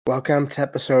Welcome to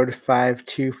episode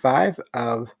 525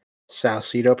 of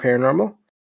Salcedo Paranormal.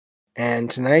 And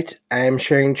tonight I am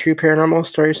sharing true paranormal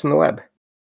stories from the web.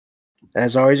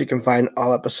 As always, you can find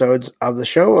all episodes of the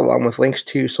show along with links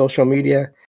to social media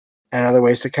and other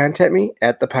ways to contact me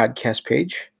at the podcast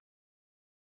page.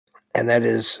 And that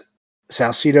is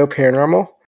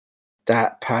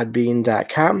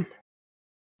salcedoparanormal.podbean.com.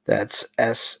 That's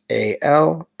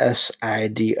SALSIDO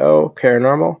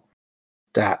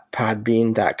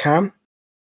paranormal.podbean.com.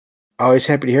 Always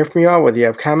happy to hear from you all, whether you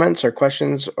have comments or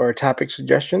questions or topic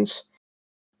suggestions,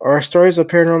 or stories of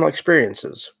paranormal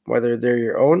experiences, whether they're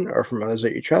your own or from others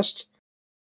that you trust.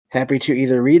 Happy to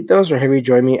either read those or have you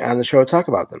join me on the show to talk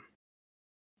about them.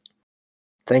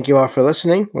 Thank you all for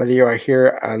listening, whether you are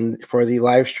here for the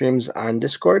live streams on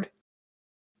Discord,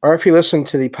 or if you listen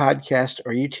to the podcast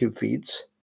or YouTube feeds,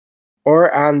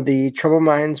 or on the Trouble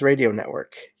Minds Radio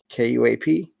Network,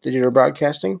 KUAP, Digital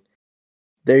Broadcasting.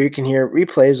 There you can hear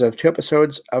replays of 2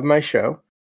 episodes of my show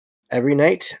every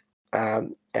night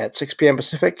at 6 p.m.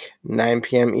 Pacific, 9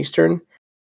 p.m. Eastern,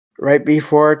 right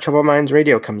before Trouble Minds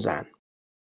Radio comes on.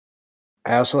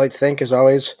 I also like to thank, as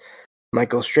always,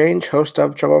 Michael Strange, host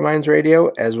of Trouble Minds Radio,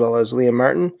 as well as Liam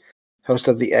Martin, host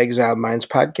of the Exiled Minds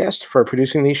podcast, for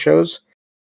producing these shows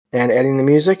and adding the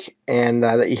music and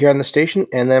that you hear on the station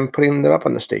and then putting them up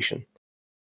on the station.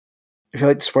 If you'd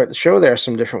like to support the show, there are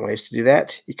some different ways to do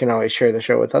that. You can always share the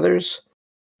show with others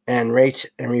and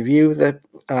rate and review the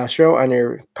show on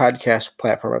your podcast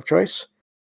platform of choice.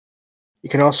 You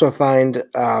can also find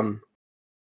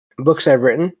books I've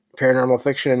written, paranormal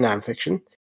fiction and nonfiction,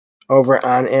 over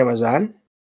on Amazon.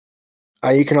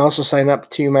 You can also sign up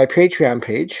to my Patreon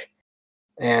page,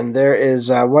 and there is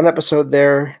 1 episode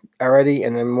there already,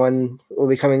 and then 1 will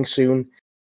be coming soon.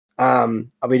 I'll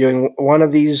be doing one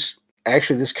of these,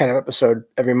 actually this kind of episode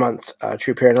every month,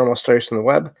 True Paranormal Stories from the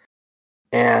Web,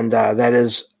 and that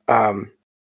is,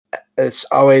 it's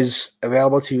always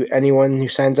available to anyone who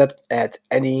signs up at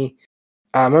any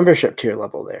membership tier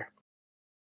level there.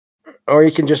 Or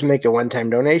you can just make a one-time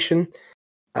donation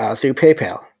through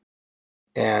PayPal.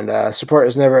 And support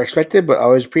is never expected, but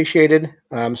always appreciated,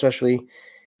 especially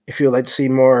if you would like to see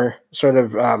more sort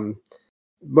of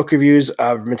book reviews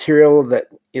of material that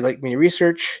you'd like me to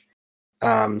research.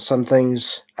 Some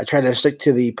things, I try to stick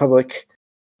to the public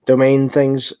domain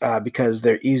things because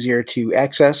they're easier to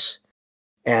access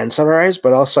and summarize,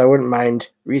 but also I wouldn't mind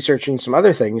researching some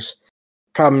other things.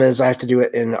 Problem is I have to do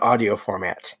it in audio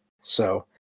format. So,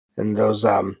 and those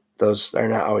are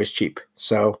not always cheap.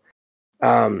 So,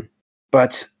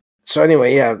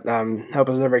 anyway, help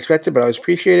is never expected, but always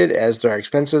appreciated, as there are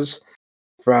expenses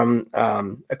from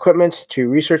equipment to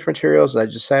research materials, as I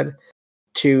just said,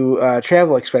 to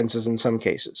travel expenses in some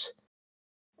cases.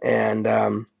 And I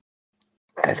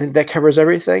think that covers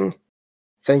everything.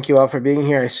 Thank you all for being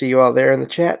here. I see you all there in the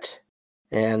chat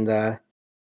and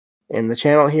in the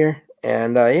channel here.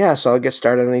 And so I'll get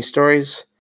started on these stories.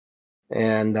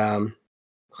 And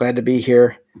glad to be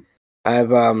here.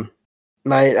 I've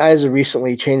my eyes have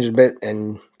recently changed a bit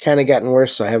and kind of gotten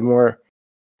worse, so I have more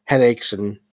headaches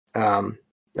and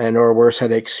or worse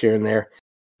headaches here and there.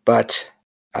 But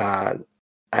I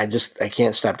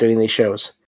can't stop doing these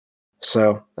shows.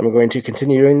 So I'm going to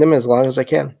continue doing them as long as I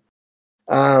can.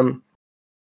 And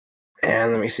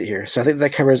let me see here. So I think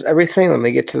that covers everything. Let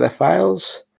me get to the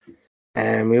files,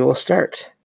 and we will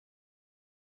start.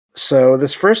 So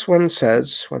this first one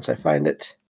says, once I find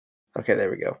it, okay, there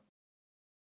we go.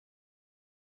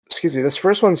 Excuse me, this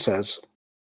first one says,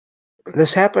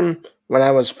 this happened when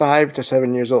I was 5 to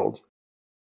 7 years old.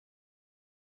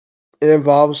 It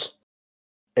involves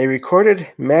a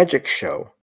recorded magic show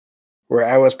where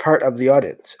I was part of the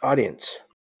audience.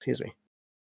 Excuse me.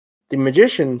 The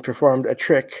magician performed a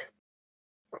trick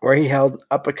where he held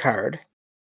up a card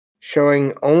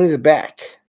showing only the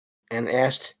back and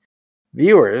asked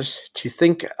viewers to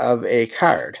think of a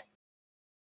card.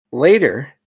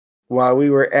 Later, while we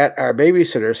were at our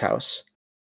babysitter's house,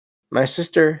 my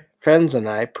sister, friends, and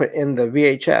I put in the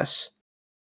VHS,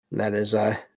 and that is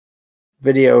a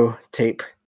videotape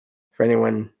for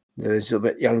anyone that is a little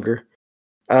bit younger,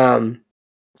 of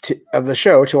the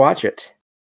show to watch it.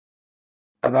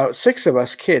 About 6 of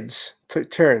us kids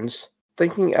took turns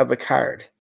thinking of a card,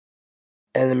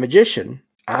 and the magician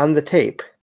on the tape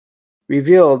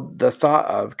revealed the thought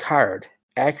of card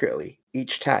accurately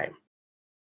each time.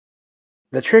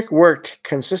 The trick worked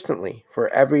consistently for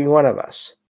every one of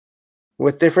us,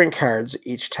 with different cards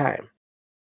each time.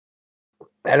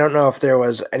 I don't know if there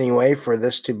was any way for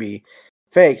this to be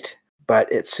faked, but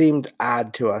it seemed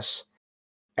odd to us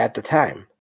at the time.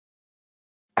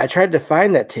 I tried to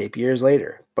find that tape years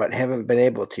later, but haven't been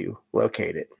able to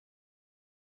locate it.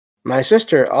 My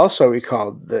sister also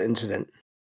recalled the incident.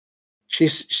 She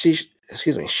shares,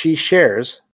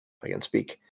 if I can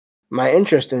speak, my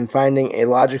interest in finding a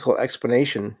logical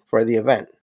explanation for the event.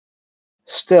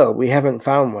 Still, we haven't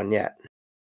found one yet.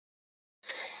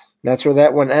 That's where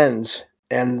that one ends.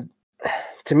 And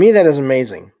to me, that is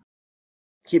amazing.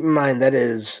 Keep in mind, that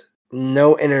is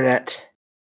no internet.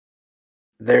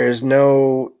 There's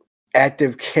no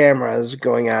active cameras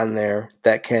going on there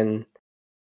that can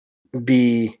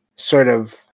be sort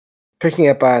of picking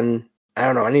up on, I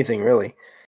don't know, anything really.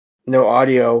 No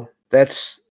audio.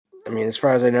 As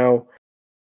far as I know,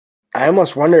 I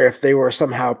almost wonder if they were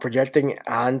somehow projecting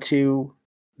onto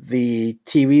the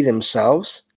TV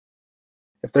themselves.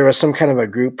 If there was some kind of a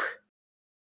group,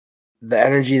 the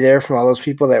energy there from all those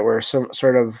people that were some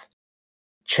sort of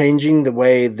changing the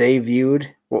way they viewed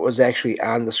what was actually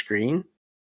on the screen,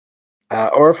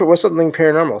 or if it was something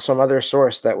paranormal, some other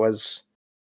source that was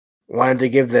wanted to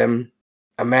give them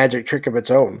a magic trick of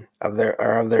its own, of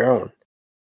their own.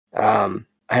 I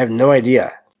have no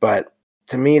idea, but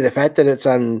to me, the fact that it's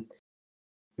on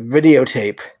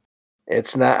videotape,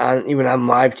 it's not even on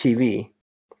live TV.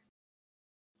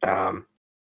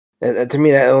 To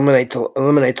me, that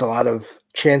eliminates a lot of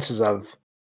chances of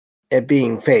it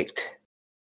being faked,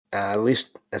 at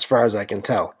least as far as I can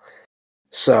tell.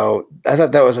 So I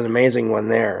thought that was an amazing one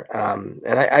there,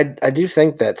 and I do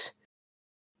think that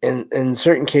in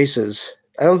certain cases,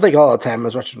 I don't think all the time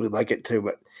as much as we'd like it to,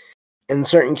 but in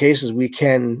certain cases, we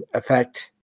can affect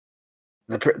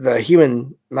the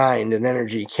human mind and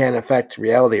energy can affect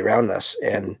reality around us,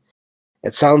 and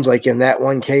it sounds like in that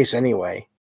one case anyway,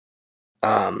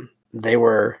 they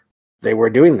were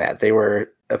doing that. They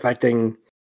were affecting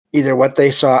either what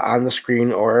they saw on the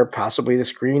screen or possibly the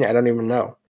screen. I don't even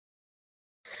know.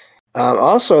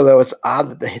 Also, though, it's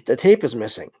odd that the tape is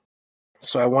missing,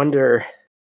 so I wonder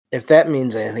if that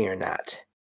means anything or not.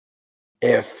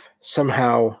 If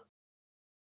somehow,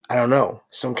 I don't know,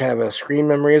 some kind of a screen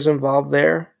memory is involved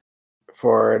there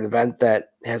for an event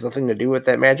that has nothing to do with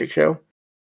that magic show,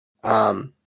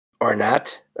 or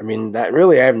not. That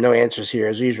really, I have no answers here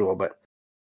as usual, but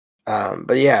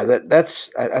yeah,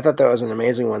 I thought that was an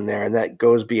amazing one there, and that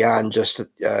goes beyond just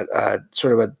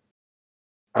sort of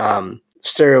a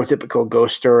stereotypical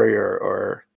ghost story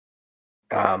or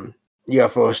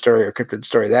UFO story or cryptid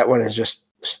story. That one is just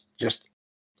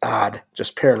odd,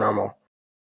 just paranormal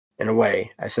in a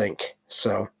way, I think.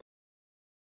 So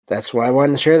that's why I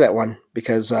wanted to share that one,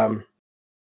 because and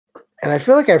I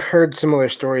feel like I've heard similar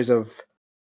stories of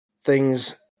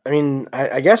things.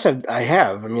 I guess I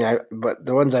have. But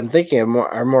the ones I'm thinking of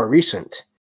are more recent.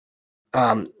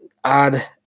 Odd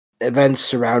events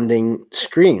surrounding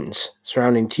screens,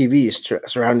 surrounding TVs,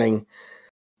 surrounding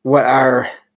what are,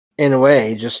 in a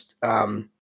way, just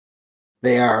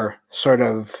they are sort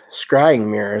of scrying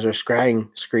mirrors or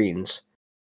scrying screens,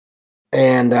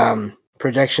 and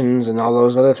projections and all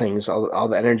those other things, all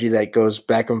the energy that goes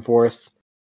back and forth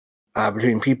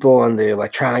between people and the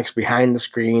electronics behind the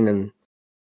screen and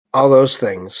all those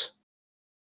things.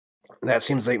 That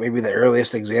seems like maybe the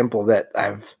earliest example that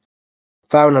I've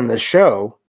found on this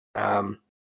show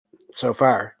so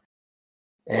far.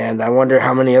 And I wonder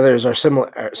how many others are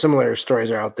similar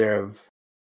stories are out there of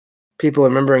people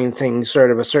remembering things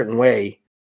sort of a certain way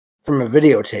from a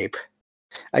videotape.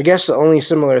 I guess the only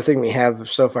similar thing we have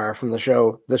so far from this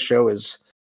show is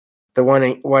the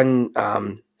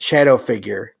one shadow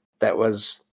figure that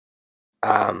was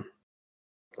on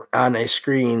a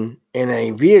screen in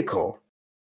a vehicle.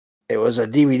 It was a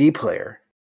DVD player,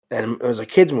 and it was a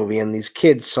kids movie, and these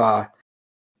kids saw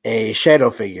a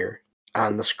shadow figure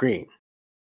on the screen.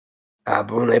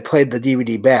 But when they played the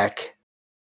DVD back,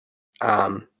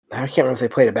 I can't remember if they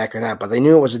played it back or not, but they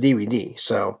knew it was a DVD.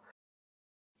 So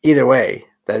either way,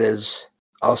 that is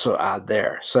also odd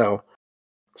there. So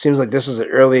it seems like this is an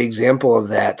early example of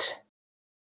that.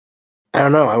 I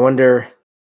don't know. I wonder.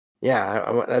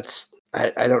 Yeah,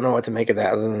 I don't know what to make of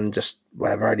that other than just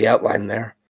what I've already outlined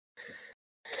there.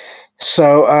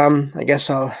 So I guess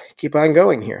I'll keep on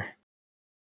going here.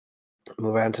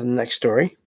 Move on to the next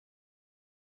story.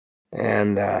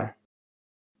 And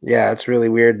yeah, it's really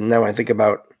weird now when I think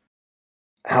about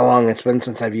how long it's been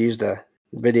since I've used a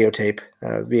videotape,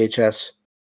 VHS,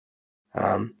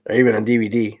 or even a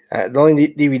DVD. The only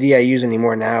DVD I use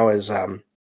anymore now is I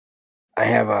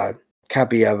have a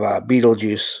copy of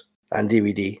Beetlejuice on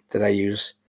DVD that I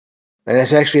use. And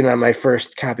it's actually not my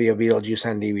first copy of Beetlejuice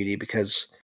on DVD, because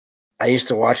I used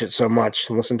to watch it so much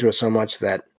and listen to it so much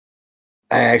that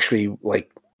I actually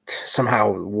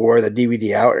somehow wore the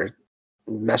DVD out or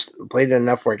played it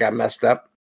enough where it got messed up.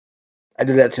 I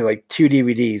did that to like 2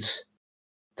 DVDs.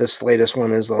 This latest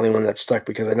one is the only one that's stuck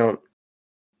because I don't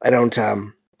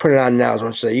put it on now as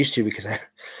much as I used to because I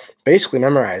basically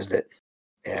memorized it,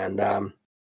 and I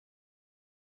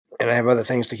have other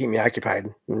things to keep me occupied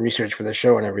and research for the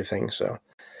show and everything. So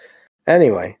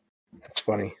anyway, that's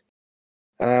funny.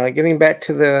 Getting back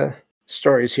to the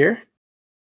stories here.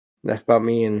 Enough about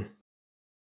me and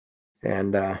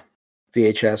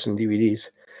VHS and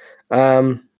DVDs.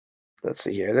 Let's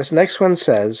see here. This next one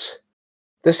says,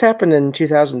 this happened in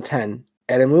 2010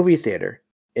 at a movie theater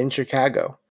in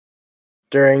Chicago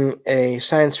during a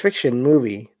science fiction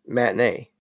movie matinee.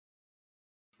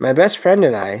 My best friend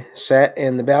and I sat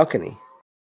in the balcony,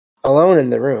 alone in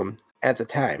the room at the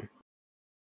time.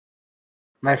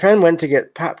 My friend went to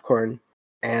get popcorn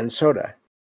and soda.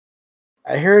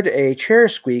 I heard a chair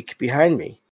squeak behind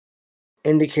me,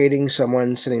 indicating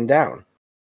someone sitting down,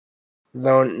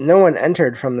 though no one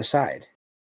entered from the side.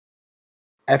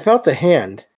 I felt a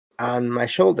hand on my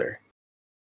shoulder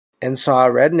and saw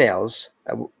red nails,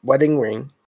 a wedding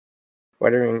ring,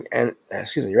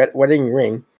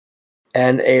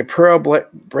 and a pearl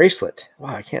bracelet.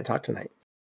 Wow, I can't talk tonight.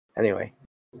 Anyway,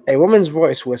 a woman's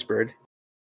voice whispered,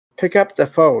 "Pick up the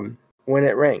phone when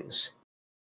it rings.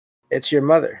 It's your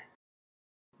mother.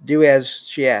 Do as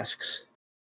she asks."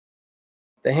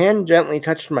 The hand gently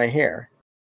touched my hair,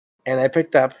 and I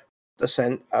picked up the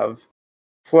scent of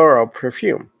floral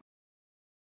perfume.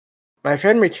 My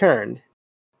friend returned,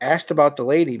 asked about the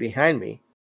lady behind me,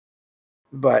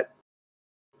 but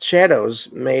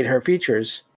shadows made her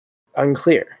features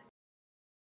unclear.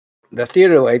 The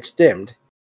theater lights dimmed,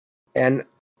 and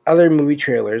other movie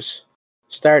trailers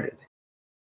started.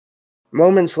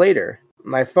 Moments later,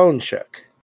 my phone shook.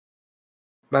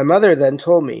 My mother then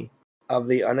told me of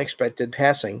the unexpected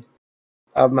passing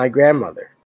of my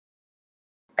grandmother.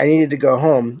 I needed to go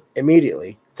home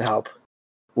immediately to help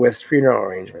with funeral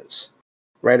arrangements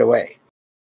right away,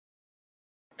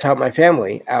 to help my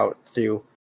family out through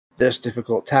this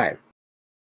difficult time.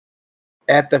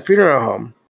 At the funeral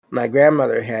home, my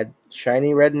grandmother had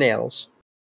shiny red nails,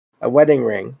 a wedding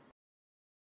ring,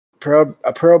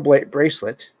 a pearl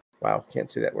bracelet, wow,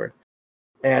 can't say that word,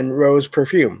 and rose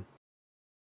perfume,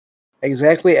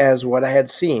 exactly as what I had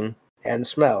seen and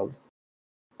smelled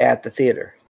at the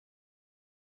theater.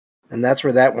 And that's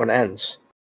where that one ends.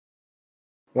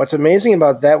 What's amazing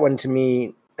about that one to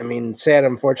me, I mean, sad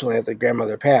unfortunately that the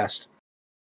grandmother passed,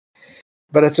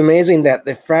 but it's amazing that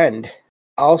the friend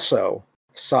also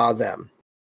saw them.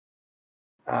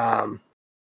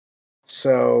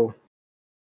 So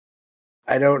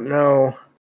I don't know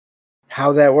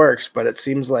how that works, but it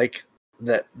seems like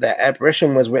that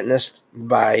apparition was witnessed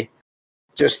by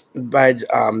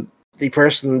the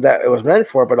person that it was meant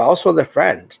for, but also the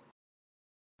friend.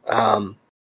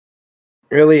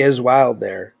 Really is wild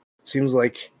there. Seems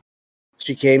like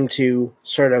she came to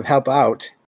sort of help out,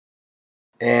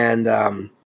 and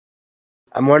I'm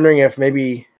wondering if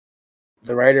maybe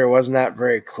the writer was not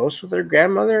very close with her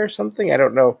grandmother or something. I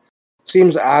don't know.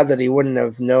 Seems odd that he wouldn't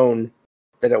have known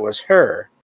that it was her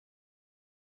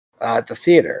at the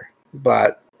theater,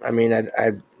 but I mean,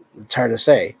 it's hard to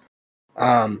say.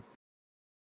 I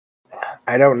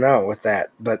don't know with that,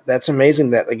 but that's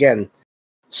amazing that again,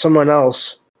 someone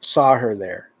else saw her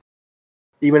there,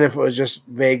 even if it was just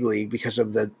vaguely because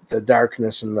of the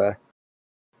darkness and the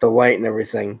light and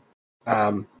everything.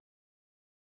 I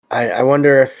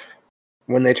wonder if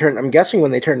I'm guessing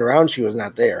when they turned around, she was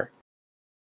not there.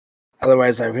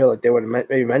 Otherwise, I feel like they would have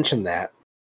maybe mentioned that.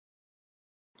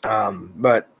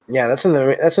 But yeah, that's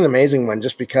an amazing one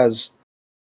just because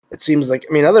it seems like,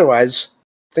 I mean, otherwise,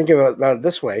 think about it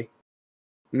this way.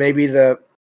 Maybe the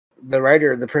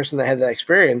writer, the person that had that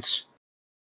experience,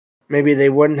 maybe they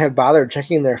wouldn't have bothered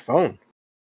checking their phone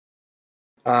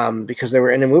because they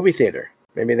were in a movie theater.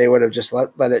 Maybe they would have just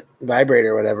let it vibrate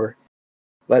or whatever,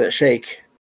 let it shake,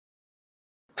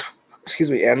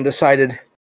 and decided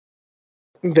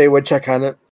they would check on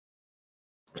it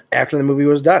after the movie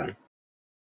was done.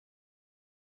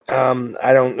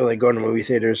 I don't really go to movie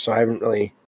theaters, so I haven't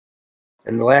really.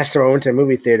 And the last time I went to a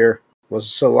movie theater was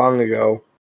so long ago.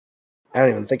 I don't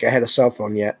even think I had a cell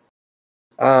phone yet.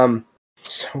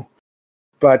 So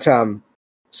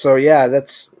yeah,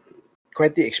 that's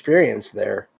quite the experience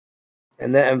there,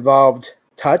 and that involved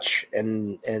touch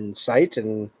and sight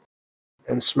and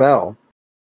smell.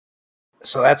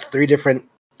 So that's 3 different,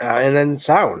 and then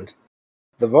sound,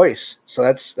 the voice. So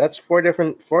that's 4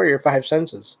 or 5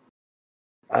 senses.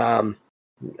 And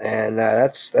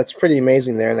that's pretty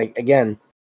amazing there. And like, again,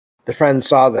 the friend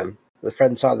saw them. The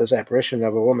friend saw this apparition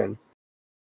of a woman.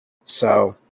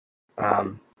 So,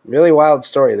 really wild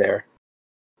story there.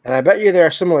 And I bet you there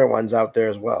are similar ones out there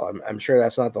as well. I'm sure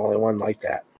that's not the only one like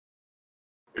that.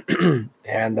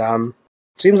 And it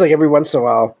seems like every once in a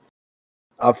while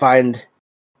I'll find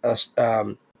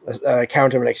an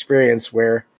account of an experience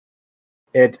where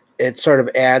it sort of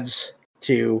adds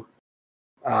to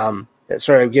it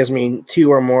sort of gives me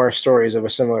two or more stories of a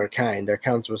similar kind, or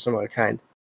accounts of a similar kind.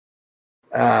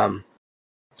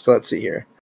 So let's see here.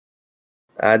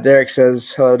 Derek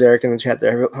says, "Hello, Derek," in the chat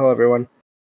there. Hello, everyone.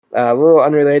 A little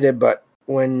unrelated, but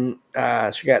when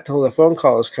she got told a phone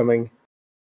call was coming,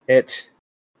 it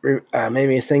made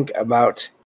me think about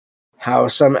how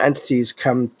some entities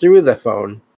come through the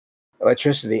phone,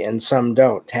 electricity, and some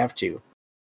don't have to.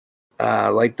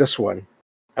 Like this one.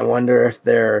 I wonder if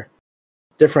they're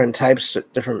different types,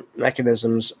 different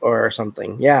mechanisms, or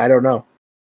something. Yeah, I don't know.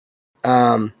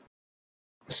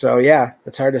 So yeah,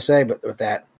 it's hard to say, but with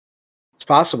that, it's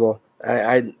possible.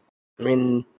 I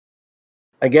mean,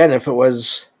 again, if it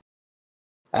was,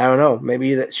 I don't know,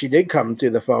 maybe that she did come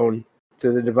through the phone,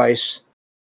 through the device,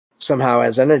 somehow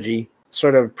as energy,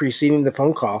 sort of preceding the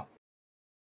phone call.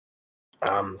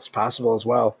 It's possible as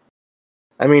well.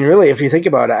 I mean, really, if you think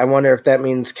about it, I wonder if that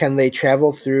means, can they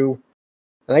travel through?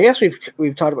 And I guess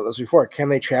we've talked about this before. Can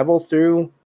they travel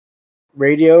through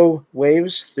radio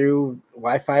waves, through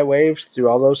Wi-Fi waves, through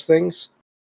all those things?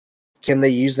 Can they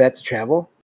use that to travel?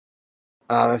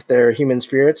 If they're human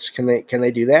spirits, can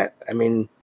they do that? I mean,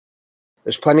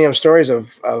 there's plenty of stories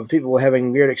of people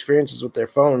having weird experiences with their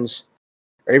phones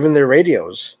or even their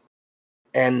radios,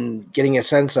 and getting a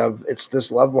sense of it's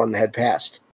this loved one that had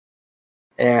passed,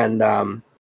 and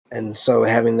so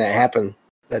having that happen,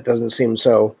 that doesn't seem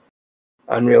so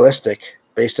unrealistic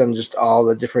based on just all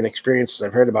the different experiences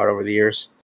I've heard about over the years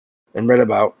and read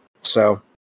about. So,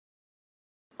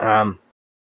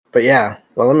 but yeah,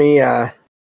 well, let me,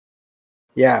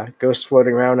 ghost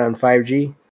floating around on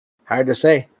 5G. Hard to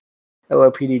say.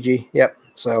 Hello, PDG. Yep.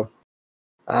 So,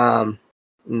 and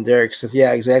Derek says,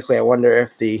 yeah, exactly. I wonder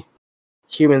if the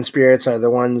human spirits are the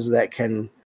ones that can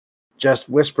just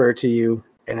whisper to you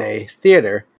in a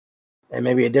theater, and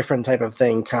maybe a different type of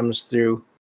thing comes through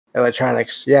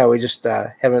electronics. Yeah, we just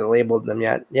haven't labeled them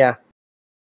yet. Yeah.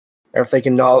 Or if they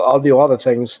can all do all the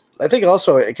things. I think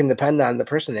also it can depend on the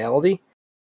personality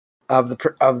of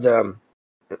the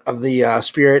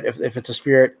spirit. If it's a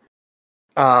spirit,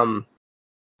 I'm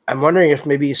wondering if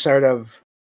maybe sort of,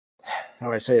 how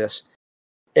do I say this?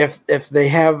 If they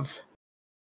have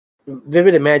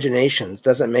vivid imaginations,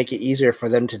 does it make it easier for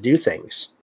them to do things,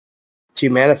 to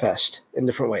manifest in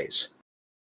different ways,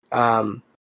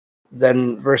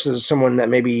 than versus someone that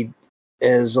maybe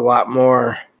is a lot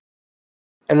more.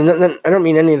 And then, I don't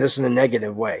mean any of this in a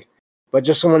negative way, but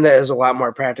just someone that is a lot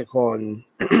more practical and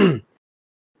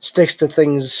sticks to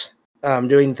things,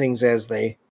 doing things as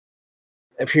they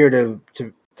appear to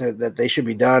that they should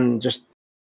be done. Just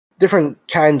different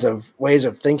kinds of ways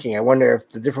of thinking. I wonder if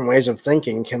the different ways of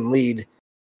thinking can lead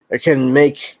or can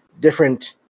make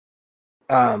different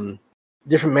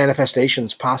different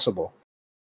manifestations possible.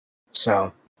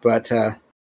 So, but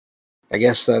I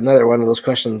guess another one of those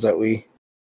questions that we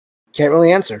can't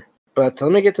really answer. But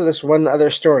let me get to this one other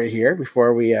story here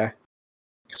before we,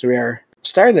 because we are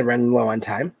starting to run low on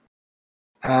time.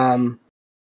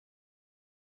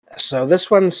 So this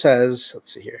one says,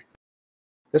 let's see here.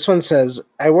 This one says,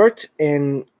 I worked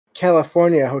in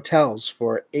California hotels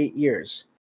for 8 years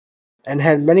and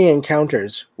had many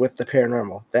encounters with the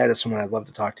paranormal. That is someone I'd love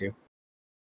to talk to.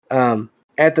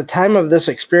 At the time of this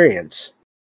experience,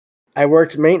 I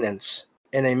worked maintenance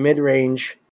in a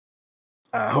mid-range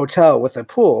hotel with a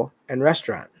pool and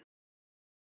restaurant.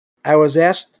 I was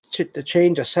asked to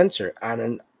change a sensor on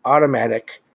an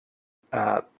automatic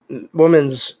toilet in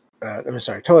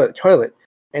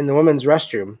the women's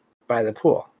restroom by the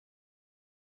pool.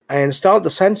 I installed the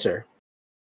sensor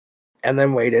and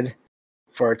then waited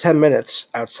for 10 minutes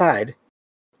outside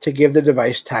to give the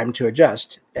device time to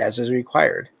adjust, as is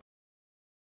required.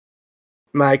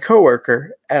 My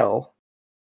coworker, L,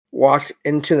 walked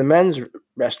into the men's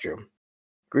restroom,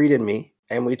 greeted me,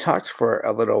 and we talked for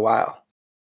a little while.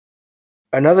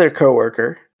 Another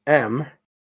coworker, M,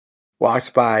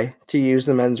 walked by to use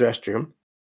the men's restroom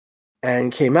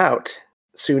and came out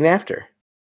soon after.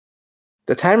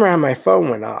 The timer on my phone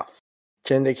went off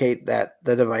to indicate that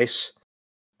the device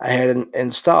I had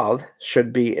installed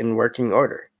should be in working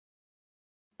order.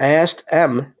 I asked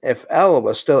M if L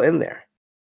was still in there,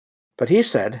 but he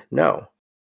said no.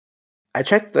 I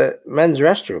checked the men's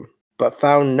restroom, but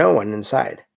found no one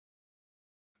inside.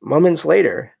 Moments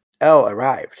later, L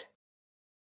arrived.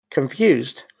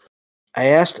 Confused, I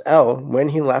asked L when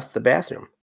he left the bathroom.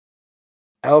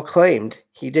 L claimed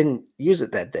he didn't use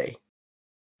it that day.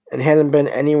 and hadn't been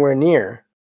anywhere near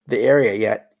the area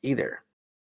yet either.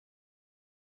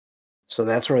 So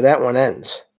that's where that one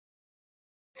ends.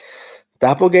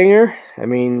 Doppelganger, I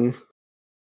mean,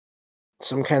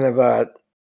 some kind of a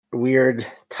weird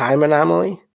time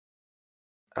anomaly.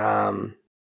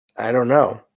 I don't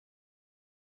know.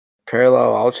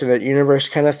 Parallel alternate universe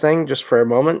kind of thing, just for a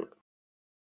moment.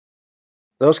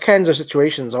 Those kinds of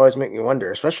situations always make me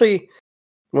wonder, especially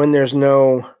when there's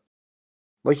no,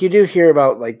 like you do hear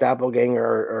about like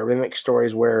doppelganger or mimic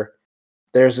stories where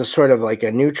there's a sort of like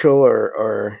a neutral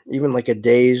or even like a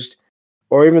dazed,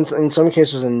 or even in some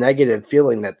cases a negative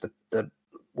feeling that the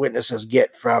witnesses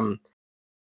get from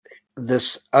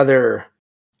this other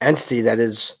entity that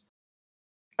is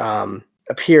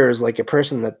appears like a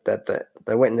person that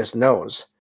the witness knows,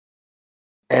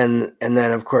 and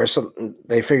then of course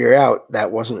they figure out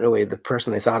that wasn't really the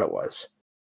person they thought it was.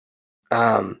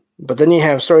 But then you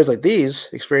have stories like these,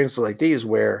 experiences like these,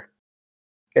 where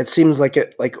it seems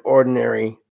like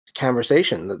ordinary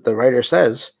conversation. That the writer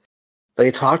says they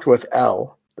talked with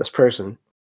L, this person,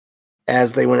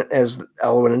 as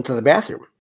L went into the bathroom,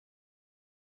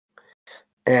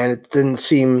 and it didn't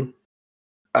seem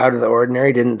out of the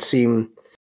ordinary. Didn't seem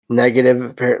negative,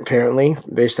 apparently,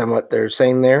 based on what they're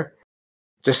saying there.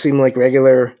 Just seemed like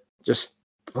regular, just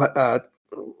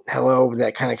hello,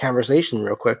 that kind of conversation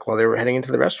real quick while they were heading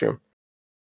into the restroom.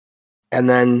 And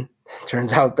then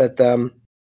turns out that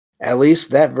at least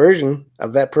that version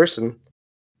of that person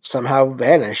somehow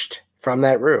vanished from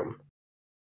that room.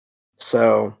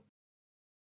 So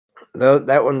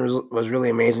that one was really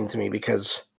amazing to me,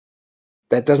 because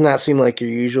that does not seem like your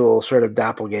usual sort of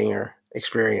doppelganger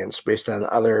experience based on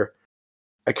other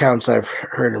accounts I've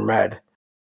heard and read.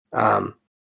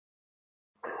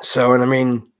 So, and I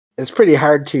mean, it's pretty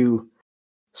hard to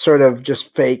sort of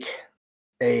just fake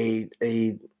a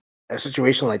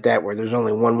situation like that where there's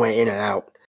only one way in and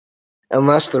out,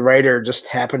 unless the writer just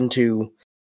happened to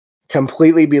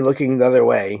completely be looking the other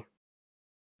way,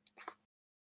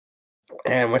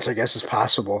 and which I guess is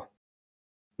possible.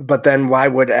 But then why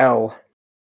would L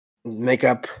make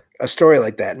up a story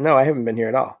like that? No, I haven't been here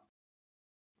at all.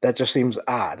 That just seems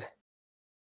odd.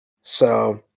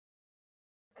 So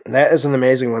that is an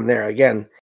amazing one there. Again,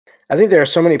 I think there are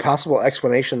so many possible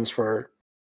explanations for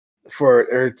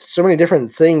or so many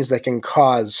different things that can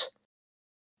cause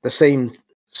the same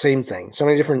thing. So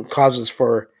many different causes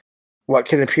for what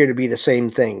can appear to be the same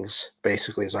things,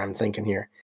 basically, as I'm thinking here.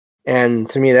 And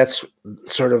to me, that's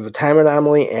sort of a time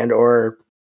anomaly and or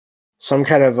some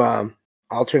kind of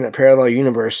alternate parallel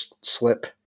universe slip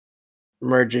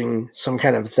merging, some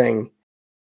kind of thing.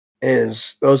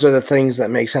 Those are the things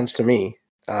that make sense to me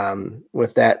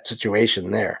with that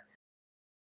situation there.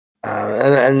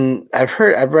 And I've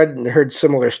read and heard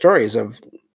similar stories of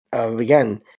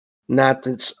again, not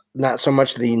so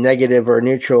much the negative or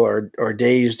neutral or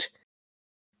dazed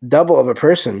double of a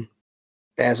person,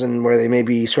 as in where they may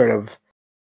be sort of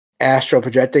astral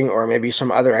projecting or maybe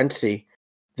some other entity.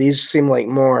 These seem like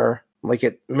more like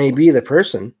it may be the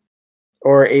person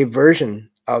or a version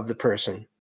of the person,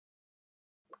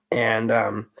 and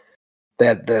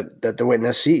that the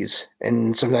witness sees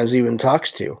and sometimes even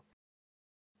talks to.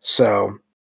 So,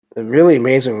 a really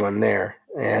amazing one there,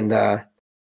 and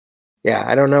yeah,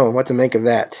 I don't know what to make of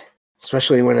that,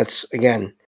 especially when it's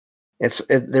again,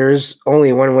 there is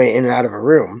only one way in and out of a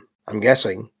room. I'm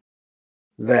guessing,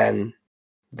 then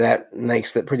that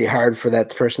makes it pretty hard for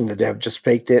that person to have just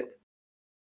faked it.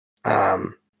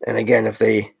 And again, if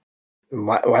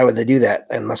why would they do that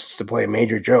unless it's to play a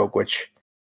major joke, which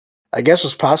I guess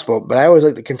is possible. But I always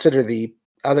like to consider the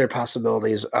other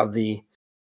possibilities of these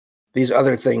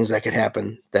other things that could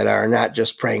happen that are not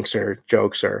just pranks or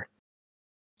jokes or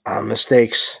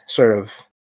mistakes, sort of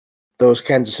those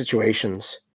kinds of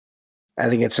situations. I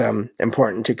think it's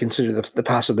important to consider the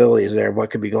possibilities there of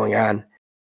what could be going on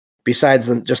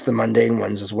besides just the mundane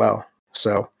ones as well.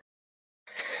 So,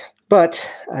 but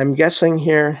I'm guessing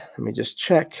here, let me just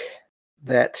check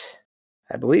that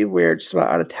I believe we're just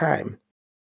about out of time.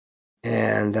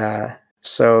 And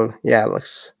so, yeah,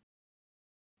 looks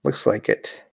like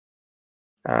it.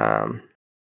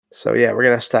 So, yeah, we're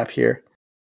going to stop here.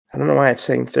 I don't know why it's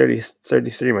saying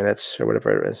 33 minutes or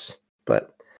whatever it is.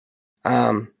 But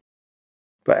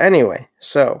anyway,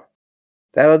 so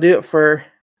that'll do it for,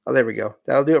 oh, there we go.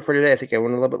 That'll do it for today. I think I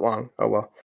went a little bit long. Oh, well.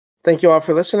 Thank you all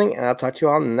for listening, and I'll talk to you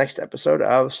all in the next episode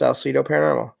of Salcedo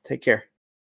Paranormal. Take care.